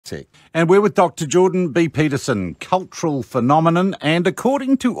sec. And we're with Dr. Jordan B. Peterson, cultural phenomenon, and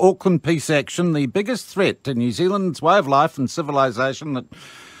according to Auckland Peace Action, the biggest threat to New Zealand's way of life and civilisation that,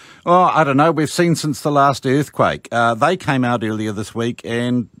 I don't know, we've seen since the last earthquake. They came out earlier this week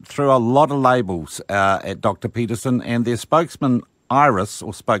and threw a lot of labels at Dr. Peterson, and their spokesperson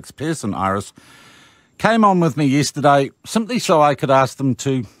Iris, came on with me yesterday simply so I could ask them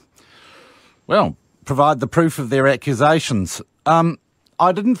to, provide the proof of their accusations.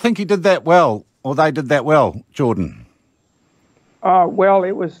 I didn't think he did that well, or they did that well, Jordan. Well,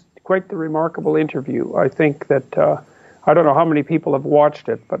 it was quite the remarkable interview. I think that, I don't know how many people have watched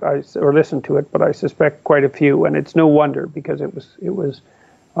it, or listened to it, but I suspect quite a few, and it's no wonder because it was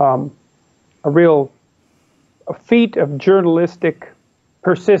a feat of journalistic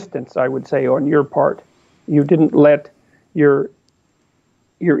persistence, I would say, on your part. You didn't let your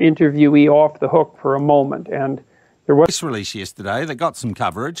interviewee off the hook for a moment, and there was press release yesterday that got some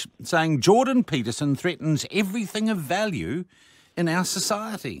coverage saying Jordan Peterson threatens everything of value in our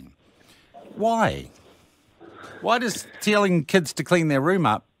society. Why? Why does telling kids to clean their room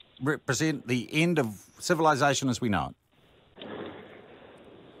up represent the end of civilization as we know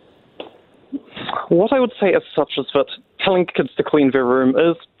it? What I would say as such is that telling kids to clean their room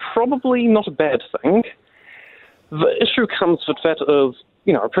is probably not a bad thing. The issue comes that is,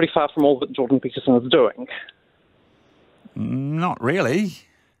 pretty far from all that Jordan Peterson is doing. Not really.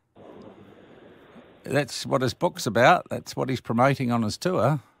 That's what his book's about. That's what he's promoting on his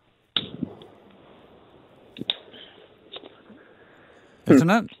tour. Isn't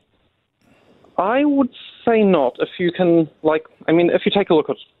it? I would say not. If you can, if you take a look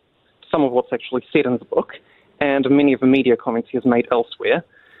at some of what's actually said in the book and many of the media comments he has made elsewhere,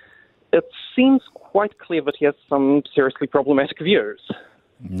 it seems quite clear that he has some seriously problematic views.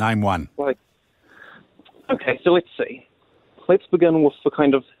 Name one. Okay, so let's see. Let's begin with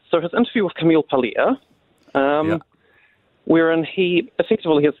his interview with Camille Paglia, wherein he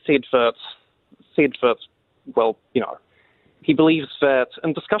effectively has said that, he believes that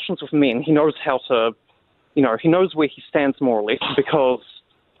in discussions with men, he knows how to, he knows where he stands more or less because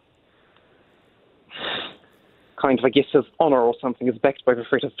his honour or something is backed by the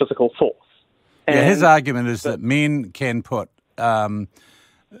threat of physical force. And his argument is that men can put, men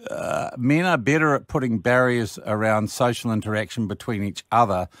are better at putting barriers around social interaction between each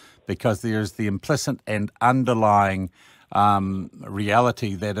other because there is the implicit and underlying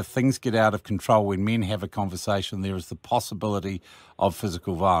reality that if things get out of control when men have a conversation, there is the possibility of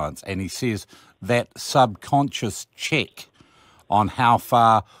physical violence. And he says that subconscious check on how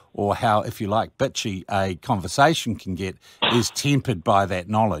far or how, if you like, bitchy a conversation can get is tempered by that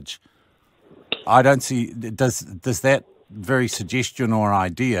knowledge. I don't see, does that very suggestion or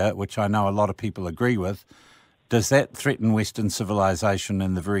idea, which I know a lot of people agree with, does that threaten Western civilization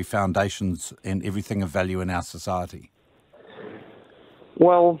and the very foundations and everything of value in our society?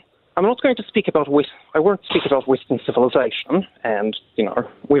 Well, I'm not going to speak about I won't speak about Western civilization and,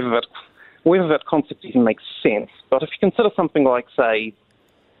 whether that concept even makes sense. But if you consider something like, say,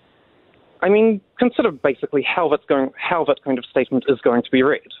 consider basically how that kind of statement is going to be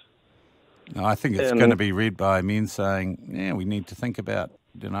read. No, I think it's going to be read by men saying, we need to think about,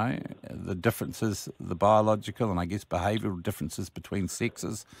 the differences, the biological and I guess behavioural differences between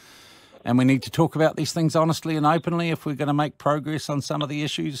sexes. And we need to talk about these things honestly and openly if we're going to make progress on some of the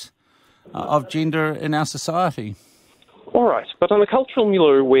issues of gender in our society. All right, but in a cultural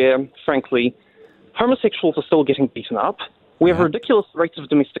milieu where, frankly, homosexuals are still getting beaten up, we have ridiculous rates of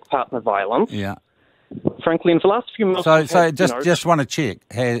domestic partner violence. Yeah. Frankly, in the last few months... Just want to check,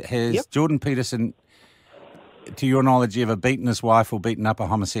 has Jordan Peterson, to your knowledge, ever beaten his wife or beaten up a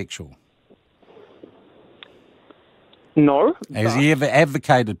homosexual? No. Has he ever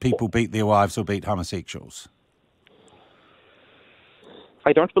advocated people beat their wives or beat homosexuals?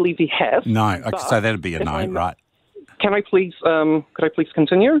 I don't believe he has. No, so that'd be a no, right. Can I please, could I please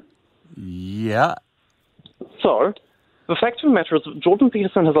continue? Yeah. So, the fact of the matter is that Jordan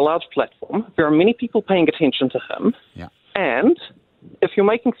Peterson has a large platform. There are many people paying attention to him. Yeah. And if you're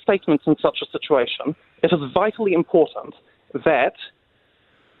making statements in such a situation, it is vitally important that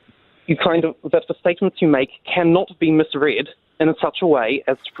that the statements you make cannot be misread in such a way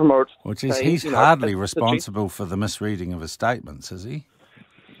as to promote... Which is, he's hardly responsible for the misreading of his statements, is he?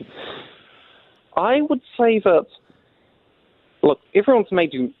 I would say that, look, everyone has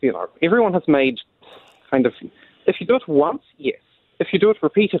made, if you do it once, yes. If you do it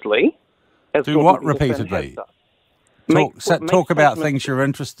repeatedly... Do what repeatedly? Talk about things you're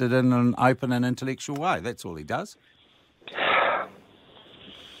interested in an open and intellectual way. That's all he does.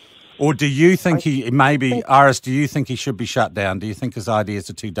 Or do you think Iris, do you think he should be shut down? Do you think his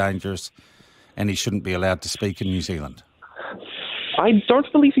ideas are too dangerous and he shouldn't be allowed to speak in New Zealand? I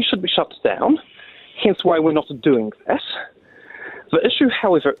don't believe he should be shut down, hence why we're not doing that. The issue,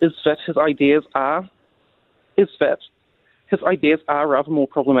 however, is that his ideas are rather more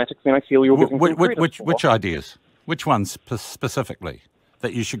problematic than I feel you're giving him credit for. Which ideas? Which ones specifically?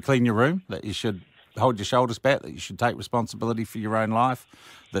 That you should clean your room? That you should hold your shoulders back? That you should take responsibility for your own life?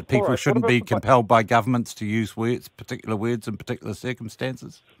 That people shouldn't be compelled by governments to use particular words in particular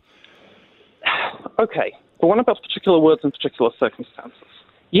circumstances? Okay, the one about particular words in particular circumstances.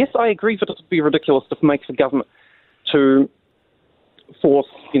 Yes, I agree that it would be ridiculous to make the government to force,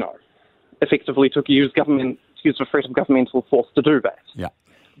 effectively to use the threat of governmental force to do that. Yeah.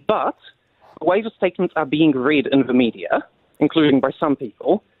 But the way the statements are being read in the media, including by some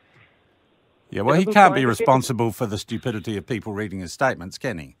people... Yeah, well, he can't be responsible for the stupidity of people reading his statements,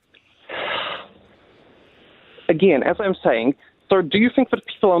 can he? Again, as I'm saying, so do you think that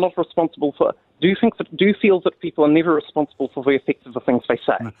people are not responsible for... Do you feel that people are never responsible for the effects of the things they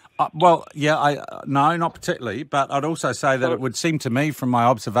say? No, not particularly, but I'd also say that it would seem to me from my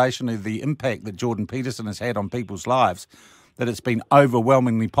observation of the impact that Jordan Peterson has had on people's lives, that it's been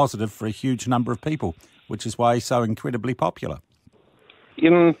overwhelmingly positive for a huge number of people, which is why he's so incredibly popular.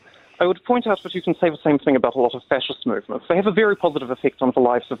 I would point out that you can say the same thing about a lot of fascist movements. They have a very positive effect on the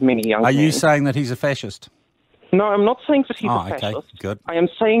lives of many young men. Are you saying that he's a fascist? No, I'm not saying that he's a fascist. Okay, good. I am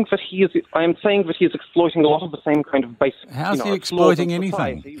saying that he is exploiting a lot of the same kind of basic. How's he exploiting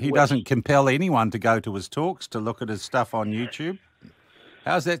anything? He doesn't compel anyone to go to his talks, to look at his stuff on YouTube.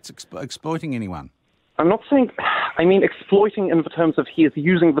 How's that exploiting anyone? I'm not saying. I mean exploiting in the terms of he is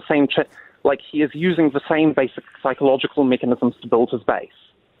using the same basic psychological mechanisms to build his base.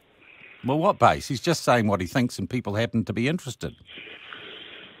 Well, what base? He's just saying what he thinks, and people happen to be interested.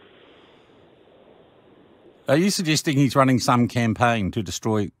 Are you suggesting he's running some campaign to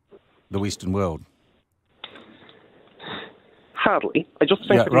destroy the Western world? Hardly. I just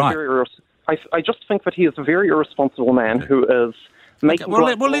think I just think that he is a very irresponsible man who is making. Well,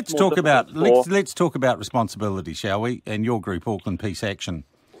 let's talk about responsibility, shall we? And your group, Auckland Peace Action.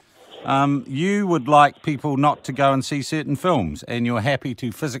 You would like people not to go and see certain films, and you're happy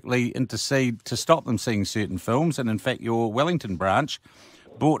to physically intercede to stop them seeing certain films. And in fact, your Wellington branch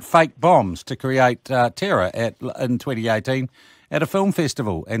bought fake bombs to create terror in 2018 at a film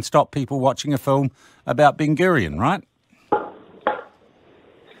festival and stop people watching a film about Ben Gurion, right?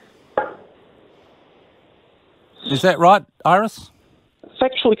 Is that right, Iris?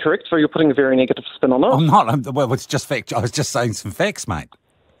 Factually correct, so you're putting a very negative spin on it. I'm not. Well, it's just fact. I was just saying some facts, mate.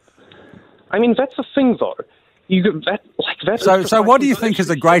 I mean, that's the thing, though. So what do you think is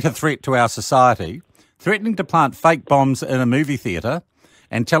a greater threat to our society? Threatening to plant fake bombs in a movie theatre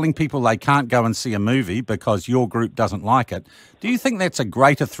and telling people they can't go and see a movie because your group doesn't like it. Do you think that's a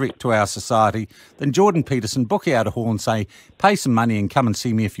greater threat to our society than Jordan Peterson book out a hall and say, pay some money and come and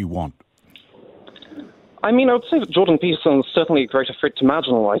see me if you want? I mean, I would say that Jordan Peterson is certainly a greater threat to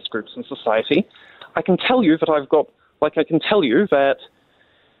marginalised groups in society. I can tell you that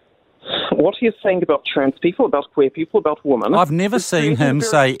what he is saying about trans people, about queer people, about women... I've never seen him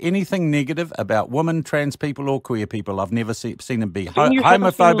say anything negative about women, trans people or queer people. I've never seen him be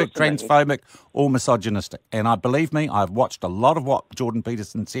homophobic, transphobic or misogynistic. And believe me, I've watched a lot of what Jordan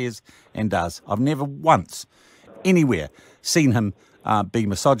Peterson says and does. I've never once, anywhere, seen him be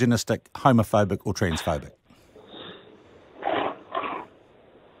misogynistic, homophobic or transphobic.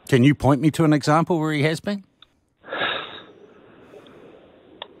 Can you point me to an example where he has been?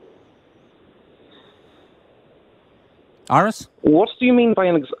 Iris? What do you mean by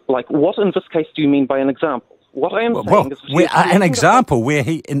what in this case do you mean by an example? What I am saying is... an example where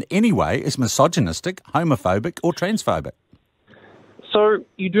he in any way is misogynistic, homophobic or transphobic. So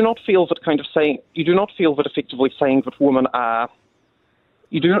you do not feel that effectively saying that women are...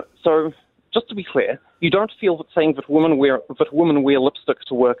 So just to be clear, you don't feel that saying that women wear lipstick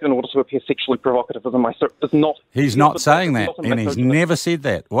to work in order to appear sexually provocative is not... He's not saying that, and he's never said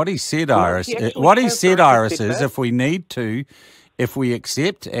that. What he said, Iris, is if we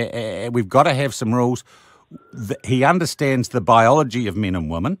accept, we've got to have some rules. He understands the biology of men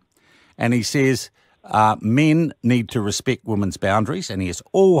and women, and he says men need to respect women's boundaries, and he is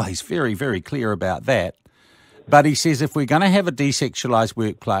always very, very clear about that. But he says if we're going to have a desexualised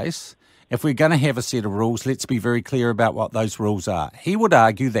workplace, if we're going to have a set of rules, let's be very clear about what those rules are. He would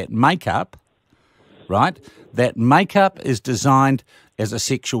argue that makeup, right, that makeup is designed as a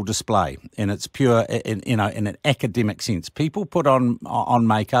sexual display in its pure, in an academic sense. People put on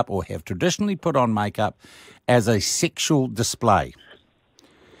makeup or have traditionally put on makeup as a sexual display.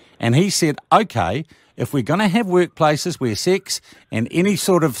 And he said, okay, if we're going to have workplaces where sex and any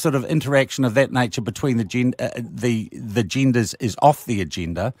sort of interaction of that nature between the genders is off the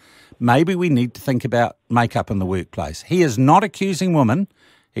agenda, maybe we need to think about makeup in the workplace. He is not accusing women.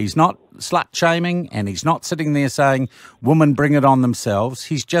 He's not slut-shaming, and he's not sitting there saying, women bring it on themselves.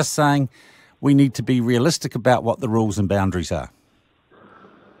 He's just saying we need to be realistic about what the rules and boundaries are.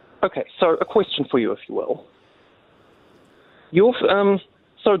 Okay, so a question for you, if you will.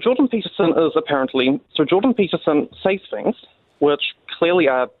 So Jordan Peterson says things which clearly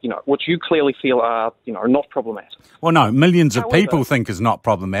are, which you clearly feel are, not problematic. Well, no, millions of people think is not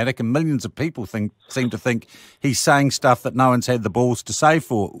problematic, and millions of people seem to think he's saying stuff that no one's had the balls to say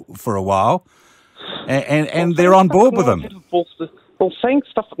for a while, and they're on board with him. Saying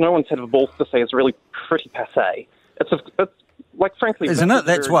stuff that no one's had the balls to say is really pretty passé. It's like, frankly... Isn't it?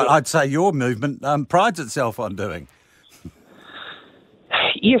 That's what I'd say your movement prides itself on doing.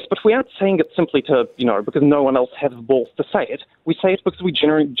 Yes, but we aren't saying it simply to, because no one else has the balls to say it. We say it because we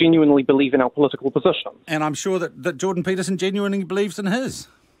genuinely believe in our political position. And I'm sure that Jordan Peterson genuinely believes in his.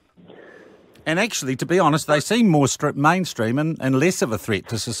 And actually, to be honest, they seem more mainstream and less of a threat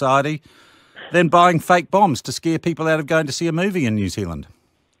to society than buying fake bombs to scare people out of going to see a movie in New Zealand.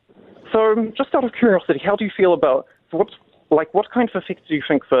 So, just out of curiosity, how do you feel about... What kind of effect do you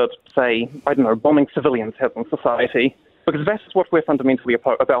think that, say, bombing civilians has on society? Because that's what we're fundamentally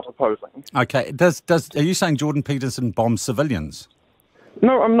about opposing. Okay. Are you saying Jordan Peterson bombs civilians?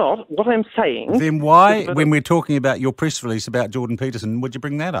 No, I'm not. What I'm saying... Then why, when we're talking about your press release about Jordan Peterson, would you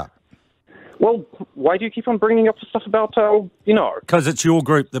bring that up? Well, why do you keep on bringing up the stuff about, Because it's your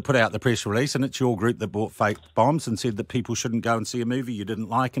group that put out the press release, and it's your group that bought fake bombs and said that people shouldn't go and see a movie you didn't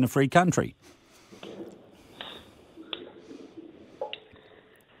like in a free country.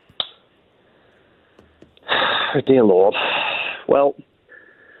 Oh, dear Lord. Well,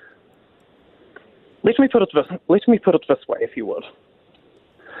 let me put it this way, if you would.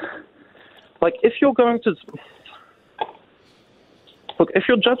 Like, if you're going to... Look, if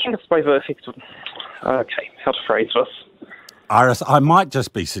you're judging us by the effect of... Okay, how to phrase this? Iris, I might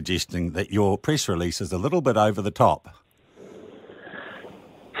just be suggesting that your press release is a little bit over the top.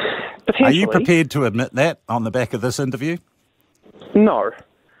 Are you prepared to admit that on the back of this interview? No.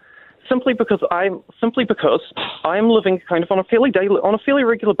 Simply because I'm living kind of on a fairly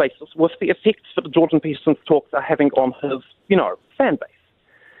regular basis with the effects that Jordan Peterson's talks are having on his, fan base.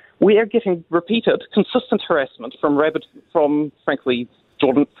 We are getting repeated, consistent harassment from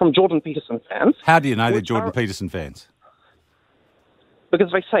Jordan Peterson fans. How do you know they're Jordan Peterson fans?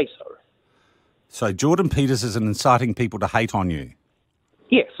 Because they say so. So Jordan Peterson is inciting people to hate on you?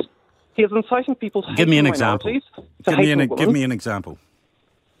 Yes. He is inciting people to hate on minorities. Give me an example.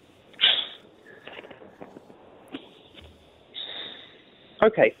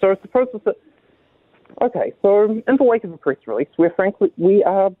 Okay, so in the wake of the press release, we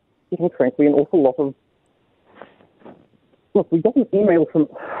are getting an awful lot of... Look, we got an email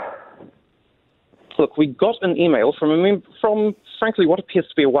from frankly what appears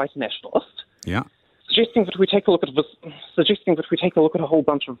to be a white nationalist. Yeah. Suggesting that we take a look at a whole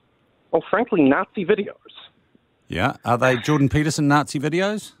bunch of, frankly, Nazi videos. Yeah. Are they Jordan Peterson Nazi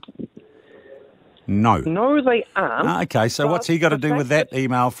videos? No. No, they aren't. Okay, so what's he got to do with that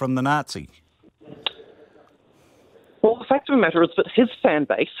email from the Nazi? Well, the fact of the matter is that his fan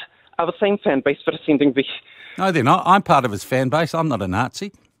base are the same fan base that are sending the... No, they're not. I'm part of his fan base. I'm not a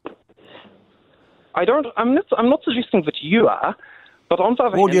Nazi. I'm not suggesting that you are, but on the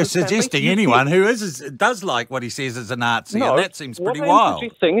other hand... Well, you're suggesting anyone who does like what he says is a Nazi, and that seems pretty wild.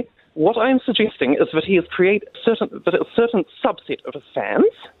 What I'm suggesting is that he has created a certain subset of his fans,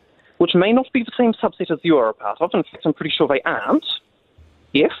 which may not be the same subset as you are a part of. In fact, I'm pretty sure they aren't.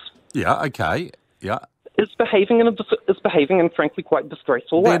 Yes? Yeah, okay, yeah. Is behaving in frankly quite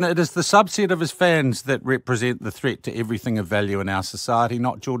disgraceful way. Then it is the subset of his fans that represent the threat to everything of value in our society,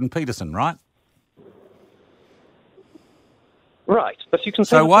 not Jordan Peterson, right? Right, but you can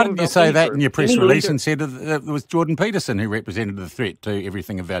say... So why didn't you say that in your press release and said that it was Jordan Peterson who represented the threat to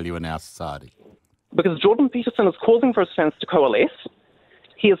everything of value in our society? Because Jordan Peterson is causing for his fans to coalesce.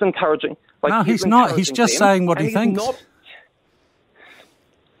 He is encouraging... No, he's not. He's just saying what he thinks.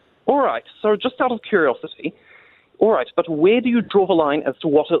 All right, so just out of curiosity, all right, but where do you draw the line as to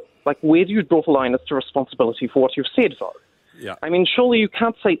where do you draw the line as to responsibility for what you've said, though? Yeah. I mean, surely you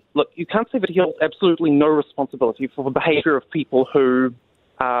can't say that he holds absolutely no responsibility for the behaviour of people who,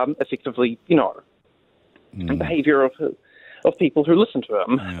 effectively, the behaviour of people who listen to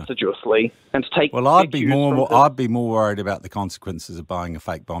him assiduously and take... Well, I'd be more worried about the consequences of buying a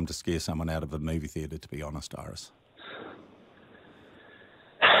fake bomb to scare someone out of a movie theatre, to be honest, Iris.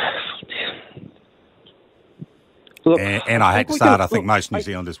 Look, And I hate to say it, I think most New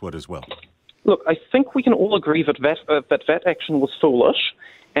Zealanders would as well. Look, I think we can all agree that action was foolish,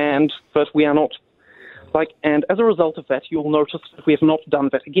 and that we are not, and as a result of that, you'll notice that we have not done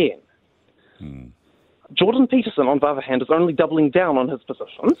that again. Jordan Peterson, on the other hand, is only doubling down on his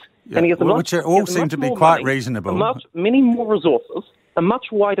positions, and he has which all seem to be quite reasonable. Many more resources, a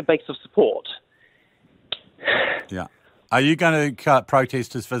much wider base of support. Yeah. Are you going to cut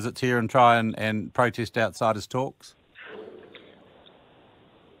protesters' visits here and try and protest outside his talks?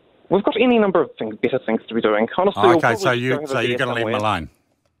 We've got any number of better things to be doing. Honestly, okay, so you're going to leave him alone?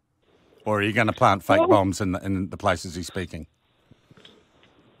 Or are you going to plant fake bombs in the places he's speaking?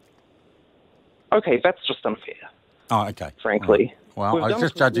 Okay, that's just unfair. Oh, okay. Frankly. Well, I was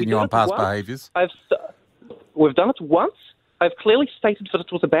just judging you on past behaviours. We've done it once. I've clearly stated that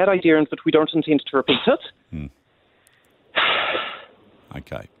it was a bad idea and that we don't intend to repeat it.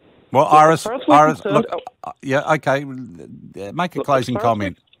 Okay. Well, Iris, look, yeah, okay. Make a closing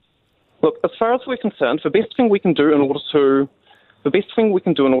comment. Look, as far as we're concerned, the best thing we can do in order to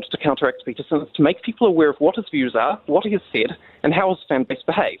counteract Peterson is to make people aware of what his views are, what he has said, and how his fan base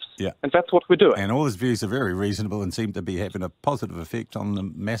behaves. Yeah. And that's what we're doing. And all his views are very reasonable and seem to be having a positive effect on the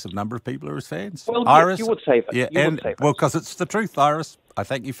massive number of people who are his fans. Well, Iris, yes, you would say that. Yeah, well, because it's the truth, Iris. I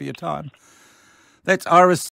thank you for your time. That's Iris.